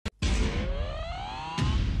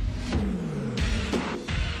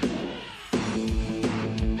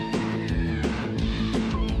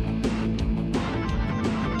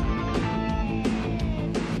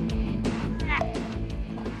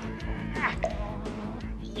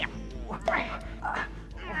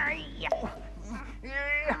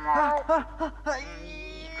I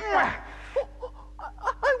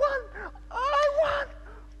won!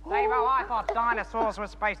 Davo, I thought dinosaurs were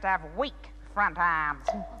supposed to have weak front arms.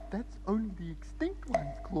 That's only the extinct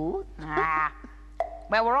ones, Claude.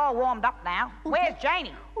 Well, we're all warmed up now. Where's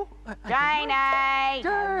Janie? Janie!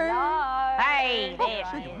 Hello. Hey, there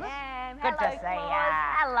she I is. am. Good to Hello, see Claus. ya.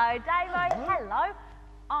 Hello, Davo. Hello.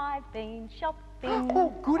 I've been shopping. Oh,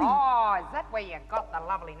 goody. Oh, is that where you got the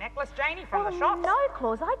lovely necklace, Janie, from the shops? No,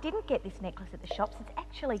 Claus, I didn't get this necklace at the shops. It's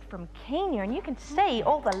actually from Kenya, and you can see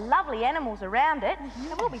all the lovely animals around it. And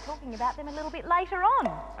we'll be talking about them a little bit later on.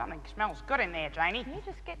 Something smells good in there, Janie. You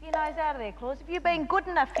just get your nose out of there, Claus. Have you been good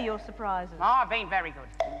enough for your surprises? Oh, I've been very good.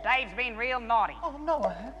 Dave's been real naughty. Oh, no,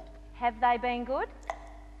 I haven't. Have they been good?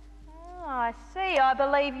 Oh, I see. I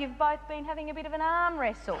believe you've both been having a bit of an arm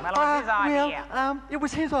wrestle. Well, it was his idea. Well, it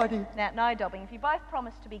was his idea. Now, no, Dobbing, if you both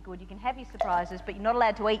promise to be good, you can have your surprises, but you're not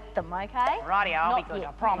allowed to eat them, okay? Rightio, I'll Not be good, yet.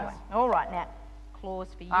 I promise. Anyway, all right, now,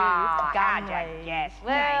 claws for you. Ah, gum how'd you leaves. guess,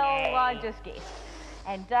 Well, Janie? I just guessed.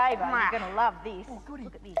 And Dave, you're going to love this. Oh, goody.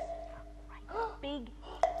 Look at this. Great big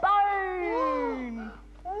bone.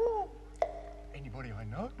 Anybody I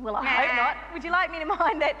know? Well, I hope not. Would you like me to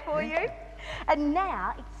mind that for you? And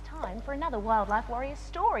now it's time for another Wildlife Warrior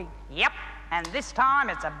story. Yep, and this time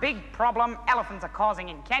it's a big problem elephants are causing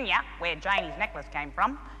in Kenya, where Janie's necklace came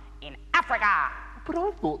from, in Africa. But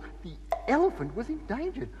I thought the elephant was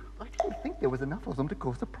endangered. I didn't think there was enough of them to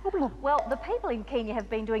cause a problem. Well, the people in Kenya have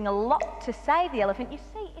been doing a lot to save the elephant. You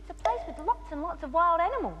see, it's a place with lots and lots of wild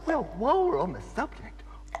animals. Well, while we're on the subject,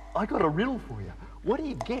 I got a riddle for you. What do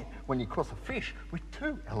you get when you cross a fish with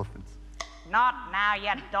two elephants? Not now, you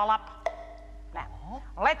dollop. Now,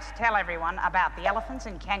 let's tell everyone about the elephants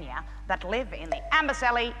in Kenya that live in the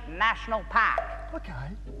Elli National Park. Okay.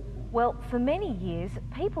 Well, for many years,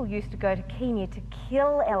 people used to go to Kenya to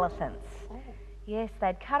kill elephants. Yes,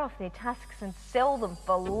 they'd cut off their tusks and sell them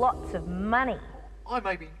for lots of money. I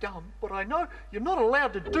may be dumb, but I know you're not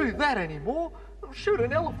allowed to do that anymore. Shoot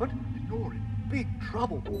an elephant and you're in big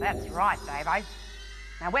trouble. That's right, Davo.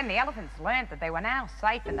 Now, when the elephants learnt that they were now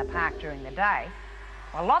safe in the park during the day,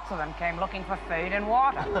 well, lots of them came looking for food and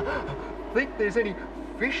water. Think there's any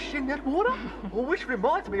fish in that water? Well, which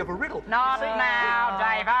reminds me of a riddle. Not now,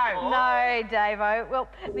 Davo. No, Davo. Well,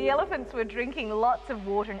 the elephants were drinking lots of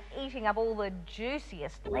water and eating up all the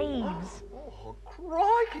juiciest leaves. Oh,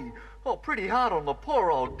 crikey. Oh, pretty hard on the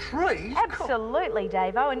poor old trees. Absolutely,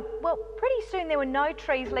 Davo. And, well, pretty soon there were no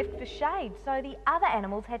trees left for shade, so the other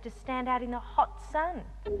animals had to stand out in the hot sun.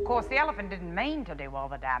 Of course, the elephant didn't mean to do all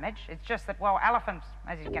the damage. It's just that, well, elephants,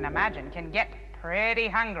 as you can imagine, can get pretty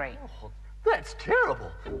hungry. Oh, that's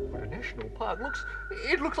terrible. But a national park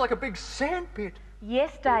looks like a big sandpit.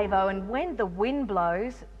 Yes, Davo, and when the wind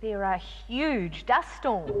blows, there are huge dust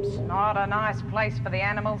storms. Not a nice place for the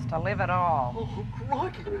animals to live at all. Oh,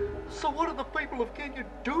 crikey. So what are the people of Kenya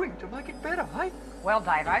doing to make it better, eh? Well,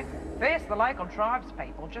 Davo, first the local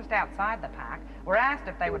tribespeople just outside the park were asked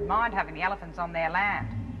if they would mind having the elephants on their land.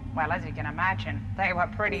 Well, as you can imagine, they were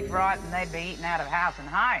pretty frightened they'd be eaten out of house and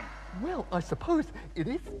home. Well, I suppose it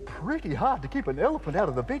is pretty hard to keep an elephant out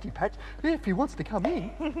of the veggie patch if he wants to come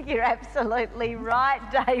in. You're absolutely right,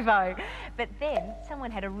 Davo. But then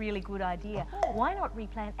someone had a really good idea. Why not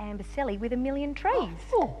replant ambercelli with 1,000,000 trees?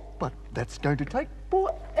 Oh, but that's going to take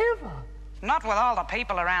forever. Not with all the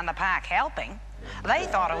people around the park helping. They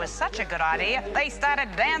thought it was such a good idea, they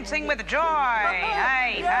started dancing with joy.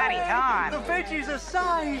 Hey, party time. The veggies are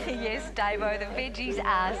saved. Yes, Davo, the veggies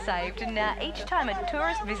are saved. And now each time a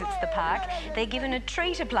tourist visits the park, they're given a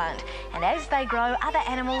tree to plant. And as they grow, other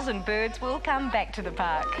animals and birds will come back to the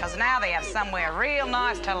park. Because now they have somewhere real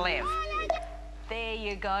nice to live. There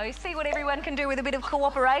you go. See what everyone can do with a bit of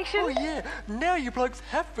cooperation? Oh, yeah. Now you blokes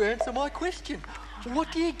have to answer my question.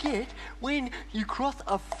 What do you get when you cross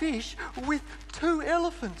a fish with two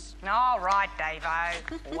elephants? All right,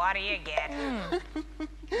 Davo. What do you get?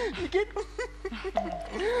 You get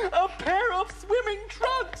a pair of swimming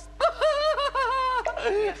trunks.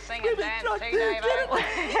 You sing and dance too,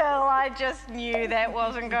 Davo? Well, I just knew that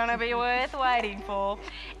wasn't going to be worth waiting for.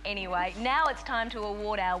 Anyway, now it's time to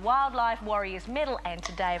award our Wildlife Warriors medal, and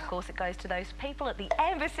today, of course, it goes to those people at the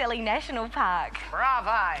Elli National Park.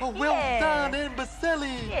 Bravo. Oh, well done,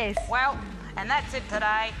 Ambercelli. Yes. Well, and that's it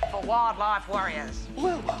today for Wildlife Warriors.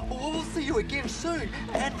 Well, we'll see you again soon.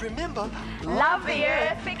 And remember, Love the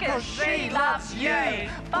earth because she loves you.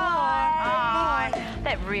 Bye.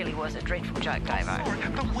 That really was a dreadful joke, Davo.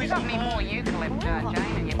 You got any more eucalypt,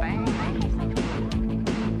 Jane, in your bag?